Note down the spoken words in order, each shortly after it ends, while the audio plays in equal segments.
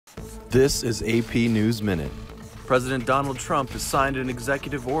This is AP News Minute. President Donald Trump has signed an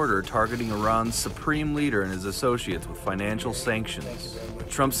executive order targeting Iran's supreme leader and his associates with financial sanctions.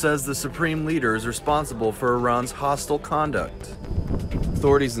 Trump says the supreme leader is responsible for Iran's hostile conduct.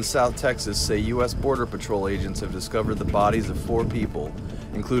 Authorities in South Texas say U.S. Border Patrol agents have discovered the bodies of 4 people,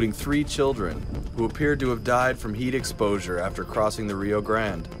 including 3 children, who appeared to have died from heat exposure after crossing the Rio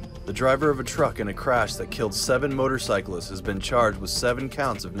Grande. The driver of a truck in a crash that killed 7 motorcyclists has been charged with 7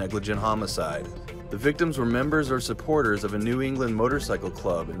 counts of negligent homicide. The victims were members or supporters of a New England motorcycle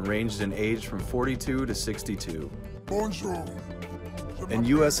club and ranged in age from 42 to 62. Bonjour. And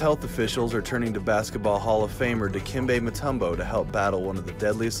U.S. health officials are turning to Basketball Hall of Famer Dikembe Mutombo to help battle one of the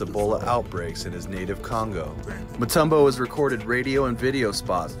deadliest Ebola outbreaks in his native Congo. Mutombo has recorded radio and video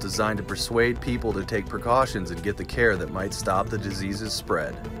spots designed to persuade people to take precautions and get the care that might stop the disease's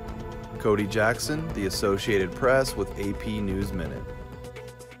spread. Cody Jackson, The Associated Press with AP News Minute.